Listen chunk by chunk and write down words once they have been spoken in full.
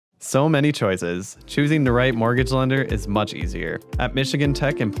So many choices. Choosing the right mortgage lender is much easier. At Michigan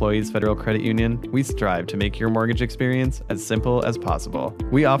Tech Employees Federal Credit Union, we strive to make your mortgage experience as simple as possible.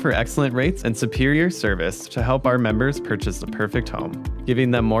 We offer excellent rates and superior service to help our members purchase the perfect home, giving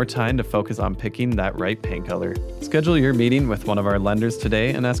them more time to focus on picking that right paint color. Schedule your meeting with one of our lenders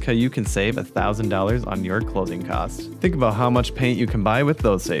today and ask how you can save $1,000 on your closing costs. Think about how much paint you can buy with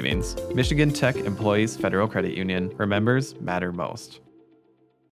those savings. Michigan Tech Employees Federal Credit Union, where members matter most.